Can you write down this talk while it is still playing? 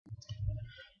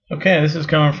Okay, this is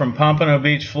coming from Pompano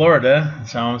Beach, Florida.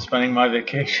 That's how I'm spending my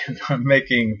vacation. I'm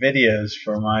making videos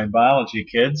for my biology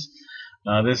kids.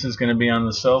 This is going to be on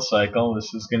the cell cycle.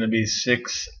 This is going to be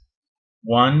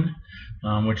 6.1,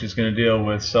 which is going to deal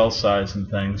with cell size and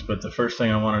things. But the first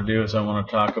thing I want to do is I want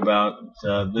to talk about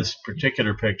this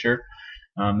particular picture.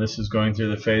 This is going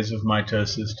through the phase of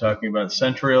mitosis, talking about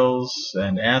centrioles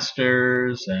and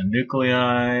asters and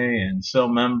nuclei and cell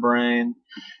membrane.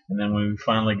 And then we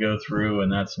finally go through,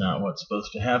 and that's not what's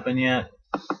supposed to happen yet.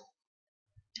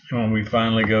 When we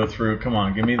finally go through, come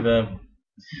on, give me the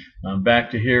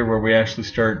back to here where we actually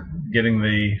start getting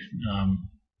the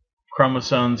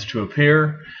chromosomes to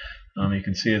appear. You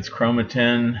can see it's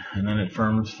chromatin, and then it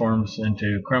forms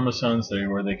into chromosomes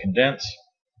where they condense.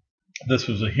 This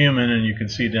was a human, and you can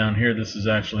see down here this is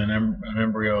actually an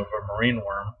embryo of a marine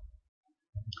worm.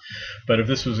 But if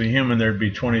this was a human, there'd be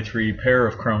 23 pair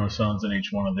of chromosomes in each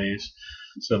one of these,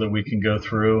 so that we can go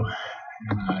through.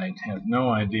 And I have no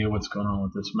idea what's going on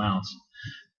with this mouse.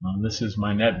 This is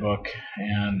my netbook,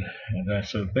 and it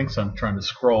actually thinks I'm trying to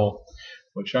scroll,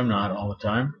 which I'm not all the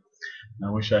time.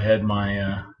 I wish I had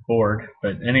my board.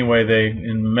 But anyway,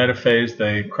 in metaphase,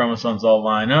 the chromosomes all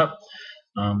line up.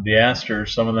 The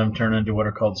asters, some of them turn into what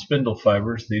are called spindle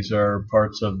fibers. These are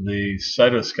parts of the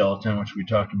cytoskeleton, which we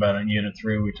talked about in Unit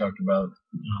 3. We talked about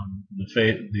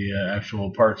the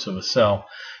actual parts of a cell.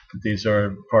 But these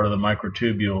are part of the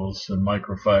microtubules and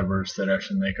microfibers that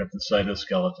actually make up the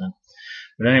cytoskeleton.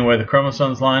 But anyway, the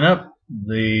chromosomes line up.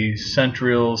 The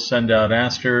centrioles send out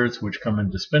asters, which come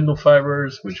into spindle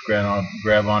fibers, which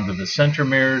grab onto the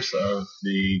centromeres of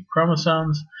the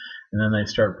chromosomes. And then they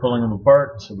start pulling them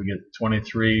apart, so we get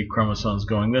 23 chromosomes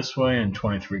going this way and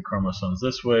 23 chromosomes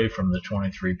this way from the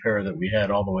 23 pair that we had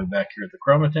all the way back here at the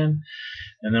chromatin.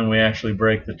 And then we actually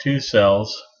break the 2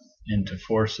 cells into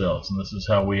 4 cells. And this is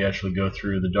how we actually go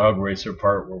through the dog racer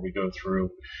part, where we go through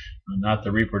not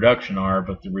the reproduction R,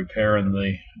 but the repair and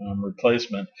the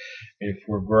replacement if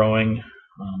we're growing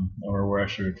or we're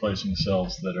actually replacing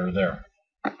cells that are there.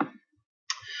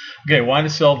 Okay, why do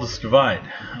cells divide?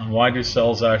 Why do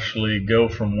cells actually go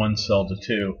from 1 cell to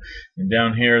 2? And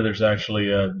down here there's actually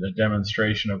a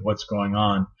demonstration of what's going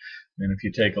on. And if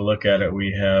you take a look at it,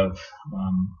 we have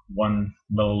 1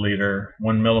 millimeter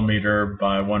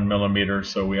by 1 millimeter,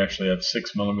 so we actually have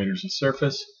 6 millimeters of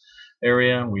surface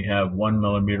area. We have 1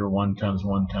 millimeter, 1 times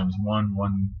 1 times 1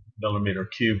 millimeter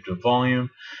cubed of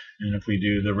volume. And if we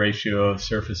do the ratio of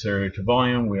surface area to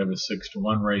volume, we have a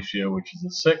 6:1 ratio, which is a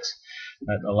 6.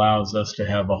 That allows us to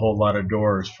have a whole lot of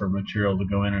doors for material to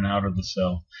go in and out of the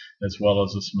cell, as well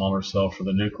as a smaller cell for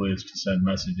the nucleus to send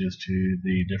messages to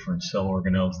the different cell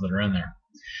organelles that are in there.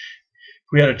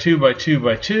 If we had a 2 by 2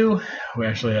 by 2, we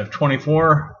actually have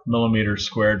 24 millimeters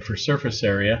squared for surface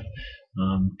area.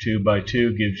 2 by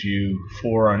 2 gives you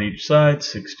 4 on each side.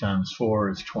 6 times 4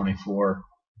 is 24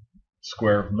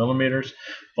 square millimeters.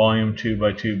 Volume 2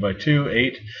 by 2 by 2,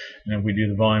 8. And if we do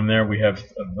the volume there, we have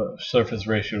a surface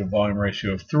ratio to volume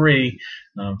ratio of 3.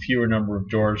 Fewer number of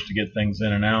doors to get things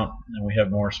in and out, and we have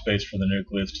more space for the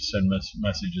nucleus to send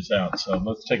messages out. So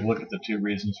let's take a look at the 2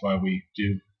 reasons why we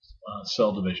do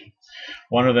cell division.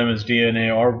 One of them is DNA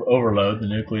overload. The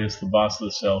nucleus, the boss of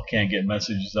the cell, can't get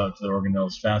messages out to the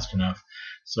organelles fast enough.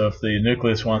 So if the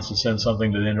nucleus wants to send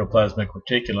something to the endoplasmic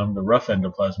reticulum, the rough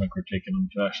endoplasmic reticulum,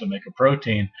 to actually make a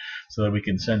protein so that we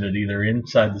can send it either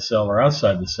inside the cell or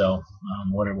outside the cell,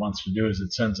 what it wants to do is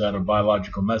it sends out a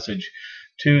biological message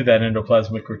to that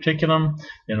endoplasmic reticulum.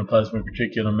 The endoplasmic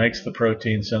reticulum makes the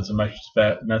protein, sends a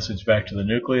message back to the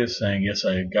nucleus saying, yes,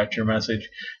 I got your message,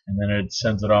 and then it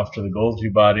sends it off to the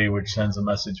Golgi body, which sends a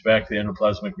message back to the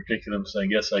endoplasmic reticulum saying,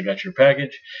 yes, I got your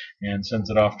package, and sends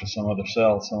it off to some other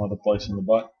cell, some other place in the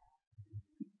body.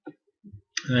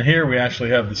 And here we actually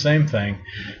have the same thing.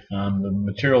 The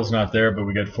material's not there, but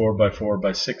we get 4 by 4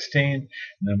 by 16. And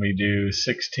then we do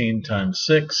 16 times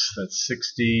 6. That's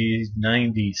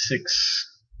 96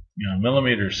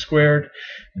 millimeters squared.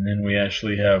 And then we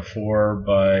actually have 4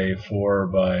 by 4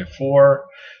 by 4.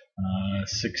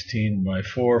 16 by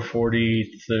 4,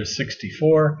 40, there's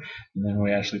 64. And then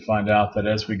we actually find out that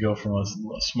as we go from a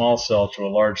small cell to a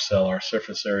large cell, our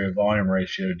surface area volume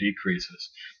ratio decreases,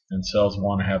 and cells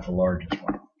want to have the largest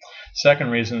one.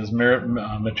 Second reason is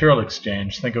material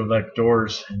exchange. Think of like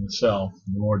doors in the cell.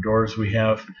 The more doors we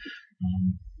have,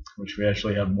 which we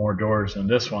actually have more doors than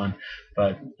this one,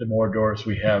 but the more doors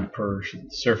we have per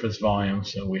surface volume,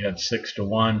 so we have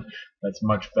 6:1, that's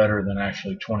much better than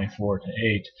actually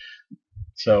 24:8.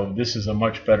 So this is a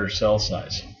much better cell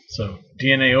size. So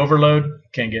DNA overload,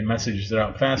 can't get messages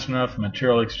out fast enough.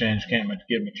 Material exchange, can't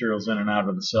get materials in and out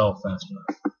of the cell fast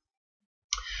enough.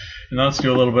 And let's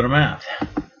do a little bit of math.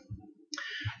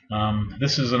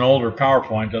 This is an older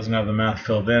PowerPoint, doesn't have the math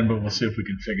filled in, but we'll see if we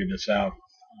can figure this out.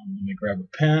 Let me grab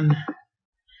a pen,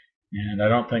 and I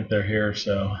don't think they're here,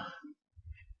 so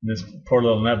this poor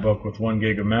little netbook with 1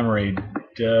 gig of memory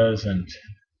doesn't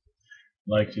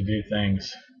like to do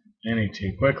things any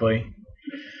too quickly.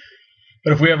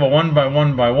 But if we have a 1 by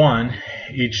 1 by 1,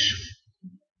 each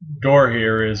door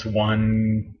here is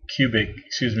 1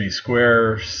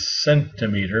 square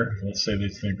centimeter. Let's say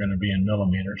these things are going to be in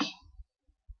millimeters.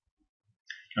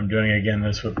 I'm doing again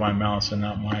this with my mouse and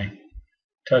not my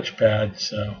touchpad,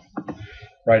 so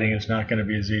writing is not going to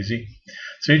be as easy.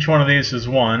 So each one of these is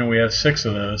 1, and we have 6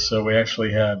 of those, so we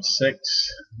actually have 6.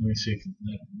 Let me see if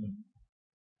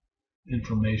the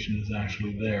information is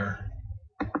actually there.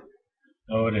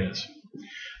 Oh, it is.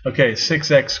 Okay,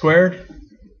 6x squared.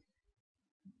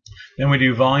 Then we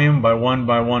do volume by 1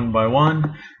 by 1 by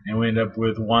 1, and we end up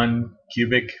with 1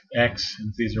 cubic x.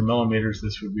 If these are millimeters,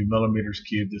 this would be millimeters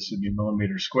cubed, this would be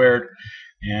millimeters squared,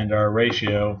 and our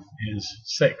ratio is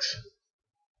 6.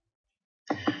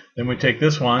 Then we take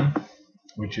this one,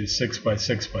 which is 6 by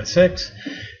 6 by 6,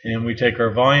 and we take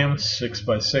our volume. 6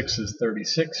 by 6 is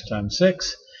 36 times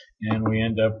 6, and we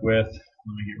end up with,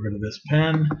 let me get rid of this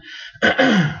pen,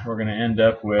 we're going to end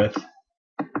up with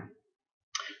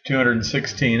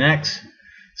 216x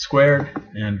squared,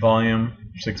 and volume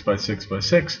 6 by 6 by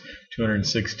 6,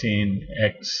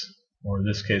 216x, or in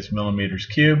this case millimeters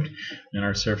cubed, and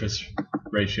our surface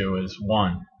ratio is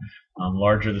 1.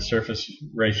 Larger the surface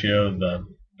ratio, the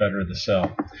better the cell.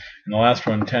 And the last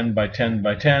one, 10 by 10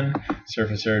 by 10,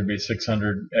 surface area would be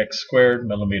 600x squared,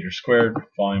 millimeters squared,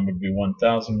 volume would be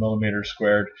 1000 millimeters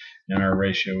squared, and our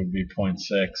ratio would be 0.6.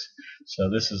 So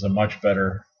this is a much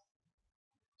better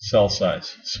cell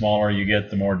size. Smaller you get,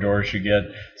 the more doors you get.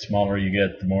 Smaller you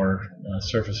get, the more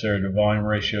surface area to volume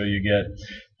ratio you get.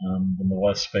 The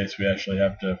less space we actually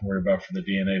have to worry about for the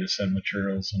DNA to send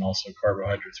materials, and also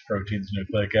carbohydrates, proteins,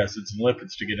 nucleic acids, and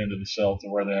lipids to get into the cell to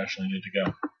where they actually need to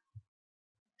go.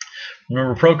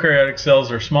 Remember, prokaryotic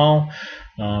cells are small,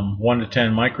 1 to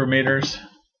 10 micrometers.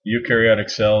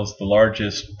 Eukaryotic cells, the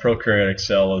largest prokaryotic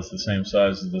cell is the same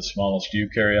size as the smallest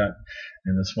eukaryote,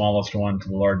 and the smallest one to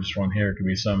the largest one here could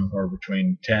be somewhere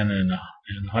between 10 and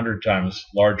 100 times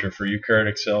larger for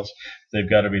eukaryotic cells. They've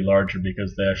got to be larger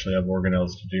because they actually have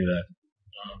organelles to do that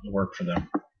work for them.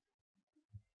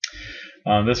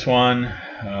 This one,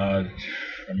 I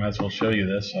might as well show you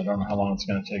this. I don't know how long it's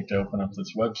going to take to open up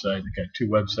this website. I've got 2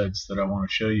 websites that I want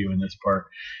to show you in this part,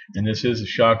 and this is a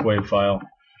shockwave file,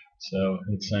 so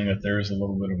it's saying that there is a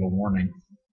little bit of a warning.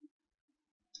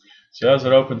 So as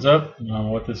it opens up,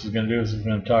 what this is going to do is it's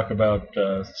going to talk about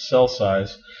cell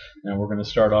size, and we're going to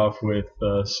start off with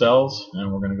cells,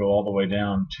 and we're going to go all the way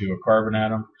down to a carbon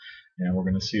atom, and we're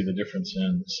going to see the difference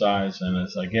in size. And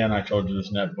as again I told you,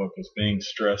 this netbook is being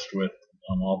stressed with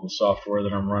all the software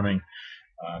that I'm running,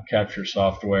 capture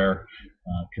software,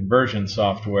 conversion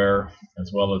software,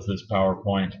 as well as this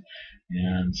PowerPoint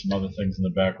and some other things in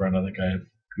the background. I think I have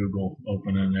Google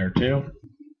open in there too.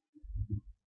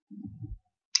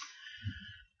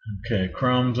 Okay,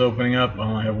 Chrome's opening up. I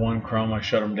only have one Chrome. I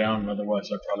shut them down, otherwise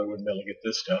I probably wouldn't be able to get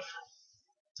this stuff.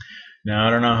 Now, I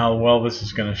don't know how well this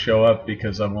is going to show up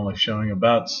because I'm only showing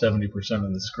about 70%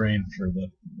 of the screen for the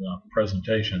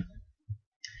presentation.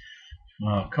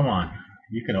 Come on,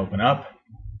 you can open up.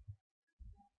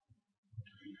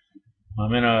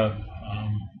 I'm in a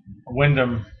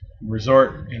Wyndham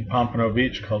resort in Pompano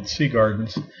Beach called Sea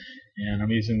Gardens, and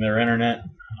I'm using their internet.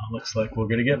 Looks like we're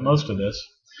going to get most of this.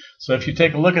 So if you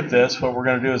take a look at this, what we're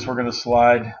going to do is we're going to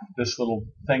slide this little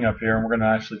thing up here, and we're going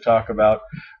to actually talk about,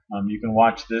 you can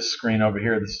watch this screen over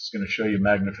here. This is going to show you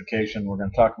magnification. We're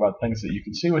going to talk about things that you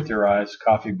can see with your eyes: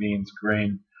 coffee beans,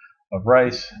 grain of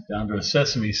rice, down to a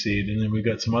sesame seed, and then we've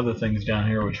got some other things down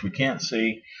here which we can't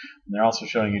see. And they're also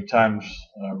showing you Times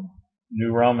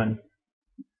New Roman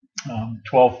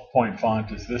 12-point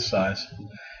font is this size.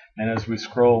 And as we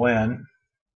scroll in,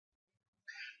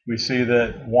 we see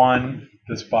that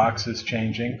this box is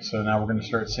changing, so now we're going to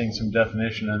start seeing some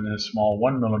definition in this small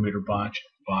 1 millimeter box.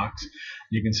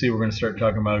 You can see we're going to start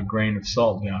talking about a grain of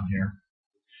salt down here.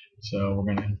 So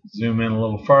we're going to zoom in a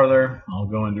little farther. I'll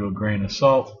go into a grain of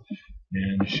salt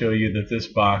and show you that this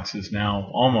box is now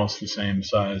almost the same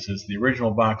size as the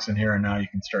original box in here, and now you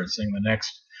can start seeing the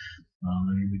next.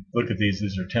 Look at these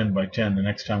are 10 by 10. The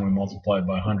next time we multiply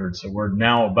by 100. So we're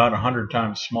now about 100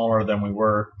 times smaller than we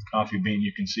were. Coffee bean,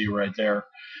 you can see right there.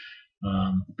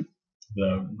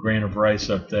 The grain of rice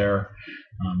up there.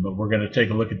 But we're going to take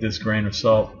a look at this grain of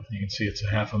salt. You can see it's a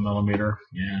 0.5 millimeter,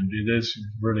 and it is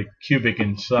really cubic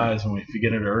in size. And if you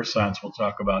get into earth science, we'll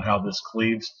talk about how this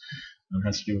cleaves. It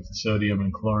has to do with the sodium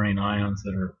and chlorine ions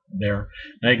that are there.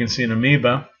 Now you can see an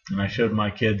amoeba, and I showed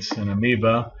my kids an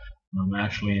amoeba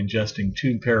actually ingesting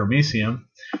 2 paramecium.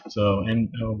 So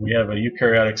we have a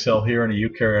eukaryotic cell here and a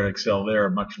eukaryotic cell there,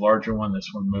 a much larger one. This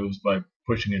one moves by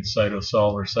pushing its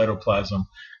cytosol or cytoplasm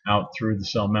out through the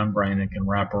cell membrane and can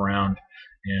wrap around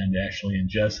and actually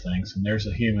ingest things. And there's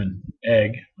a human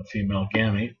egg, a female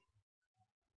gamete.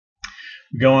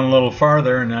 Going a little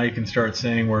farther, and now you can start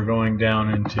seeing we're going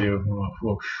down into,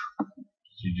 whoosh.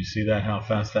 Did you see that, how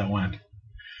fast that went?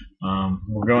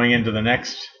 We're going into the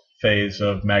next phase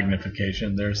of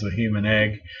magnification. There's the human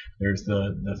egg, there's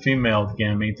the female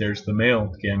gamete, there's the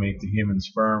male gamete, the human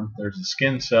sperm, there's a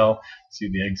skin cell. See,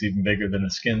 the egg's even bigger than a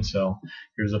skin cell.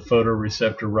 Here's a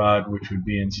photoreceptor rod, which would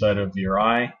be inside of your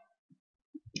eye.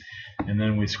 And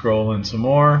then we scroll in some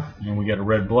more, and we get a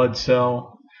red blood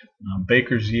cell,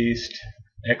 Baker's yeast,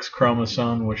 X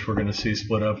chromosome, which we're going to see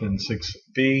split up in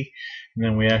 6b. And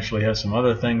then we actually have some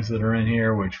other things that are in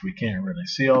here, which we can't really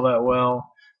see all that well.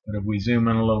 But if we zoom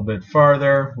in a little bit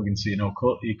farther, we can see an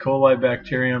E. coli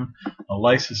bacterium, a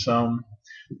lysosome,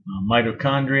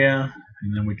 mitochondria,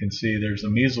 and then we can see there's a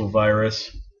measles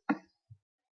virus,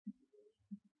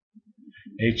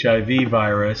 HIV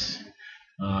virus,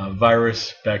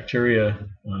 virus, bacteria,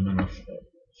 and a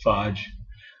phage.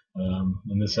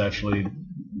 And this actually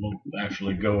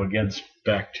will go against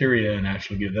bacteria and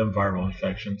actually give them viral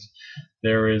infections.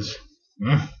 There's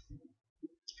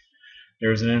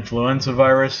an influenza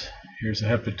virus. Here's a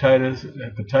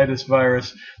hepatitis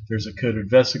virus. There's a coated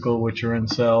vesicle, which are in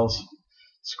cells.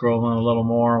 Scrolling a little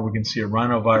more, we can see a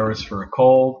rhinovirus for a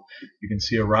cold. You can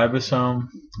see a ribosome,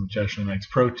 which actually makes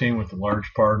protein with the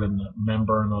large part in the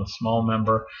member and the small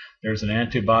member. There's an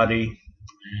antibody,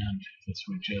 and if this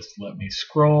would just let me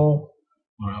scroll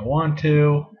when I want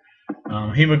to.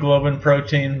 Hemoglobin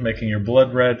protein, making your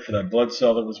blood red for that blood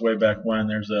cell that was way back when.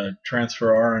 There's a transfer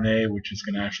RNA, which is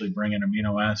going to actually bring in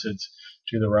amino acids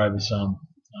to the ribosome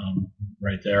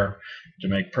right there to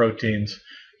make proteins.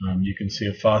 You can see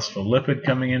a phospholipid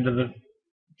coming into the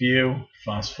view.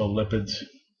 Phospholipids.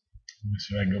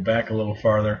 So I can go back a little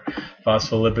farther.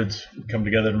 Phospholipids come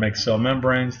together to make cell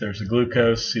membranes. There's a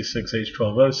glucose,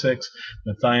 C6H12O6,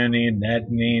 methionine,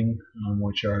 adenine,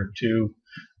 which are 2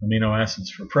 amino acids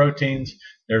for proteins.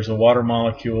 There's a water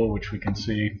molecule, which we can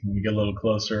see when we get a little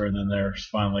closer, and then there's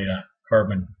finally a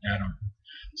carbon atom.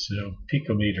 So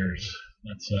picometers,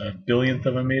 that's a billionth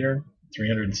of a meter,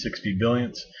 360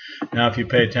 billionths. Now if you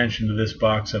pay attention to this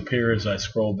box up here as I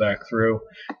scroll back through,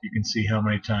 you can see how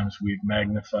many times we've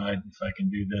magnified. If I can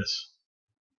do this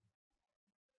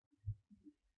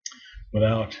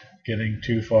without getting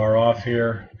too far off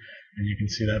here, and you can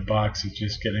see that box is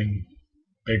just getting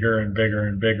bigger and bigger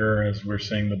and bigger as we're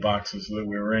seeing the boxes that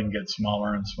we were in get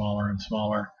smaller and smaller and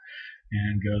smaller,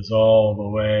 and goes all the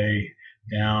way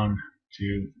down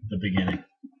to the beginning.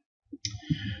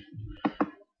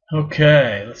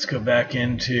 Okay, let's go back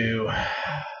into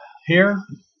here.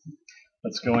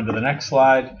 Let's go into the next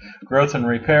slide. Growth and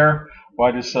repair.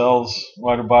 Why do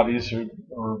bodies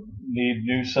need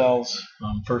new cells?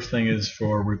 First thing is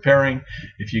for repairing.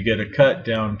 If you get a cut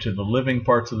down to the living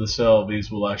parts of the cell, these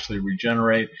will actually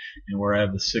regenerate, and where I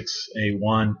have the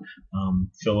 6A1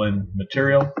 fill-in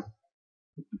material.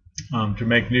 To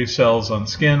make new cells on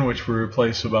skin, which we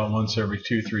replace about once every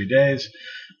 2-3 days.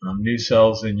 New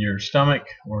cells in your stomach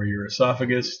or your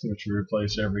esophagus, which we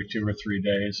replace every 2 or 3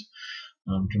 days.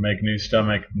 To make new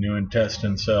stomach, new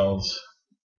intestine cells.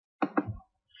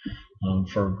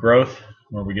 For growth,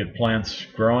 where we get plants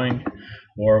growing,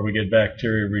 or we get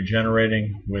bacteria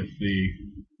regenerating with the,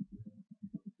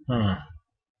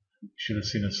 should have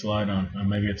seen a slide on,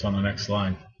 maybe it's on the next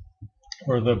slide,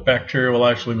 where the bacteria will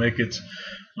actually make its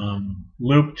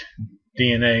looped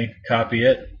DNA, copy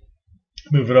it,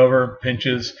 move it over,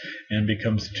 pinches, and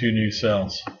becomes 2 new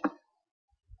cells.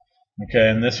 Okay,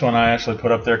 and this one I actually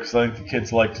put up there because I think the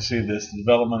kids like to see this. The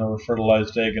development of a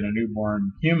fertilized egg in a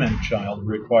newborn human child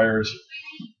requires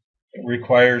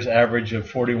average of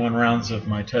 41 rounds of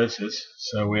mitosis.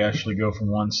 So we actually go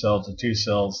from 1 cell to 2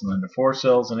 cells, and then to 4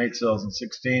 cells, and 8 cells, and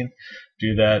 16.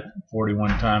 Do that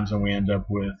 41 times, and we end up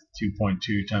with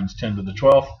 2.2 times 10 to the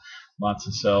 12th. Lots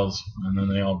of cells, and then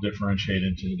they all differentiate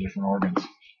into the different organs.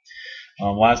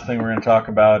 Last thing we're going to talk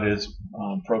about is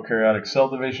prokaryotic cell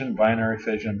division, binary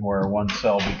fission, where one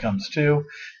cell becomes two.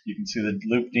 You can see the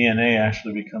loop DNA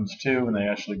actually becomes two, and they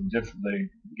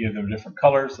give them different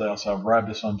colors. They also have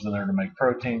ribosomes in there to make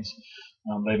proteins.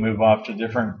 They move off to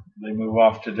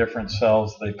different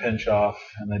cells. They pinch off,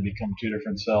 and they become two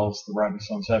different cells. The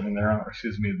ribosomes having their own,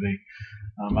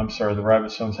 the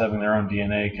ribosomes having their own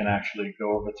DNA can actually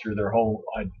go over through their whole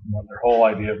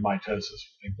idea of mitosis.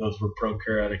 I think those were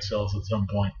prokaryotic cells at some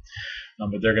point,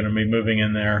 but they're going to be moving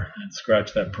in there and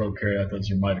scratch that prokaryote. Those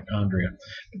are mitochondria,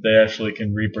 but they actually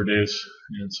can reproduce,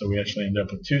 and so we actually end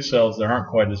up with two cells that aren't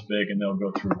quite as big, and they'll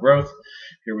go through growth.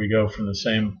 Here we go from the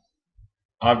same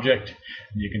object,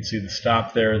 and you can see the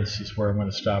stop there. This is where I'm going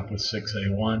to stop with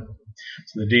 6A1.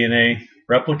 So the DNA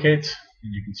replicates,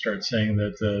 and you can start saying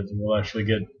that we'll actually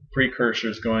get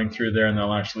precursors going through there, and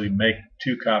they'll actually make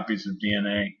two copies of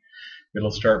DNA.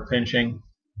 It'll start pinching.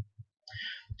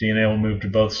 DNA will move to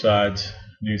both sides.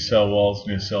 New cell walls,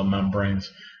 new cell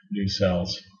membranes, new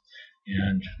cells.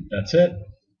 And that's it.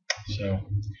 So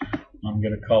I'm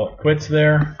going to call it quits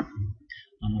there.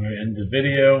 I'm going to end the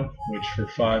video, which for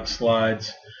 5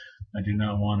 slides, I do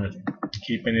not want to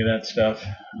keep any of that stuff.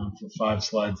 For 5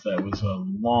 slides, that was a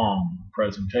long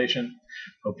presentation.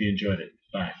 Hope you enjoyed it.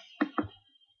 Bye.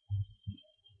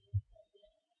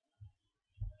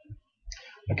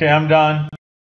 Okay, I'm done.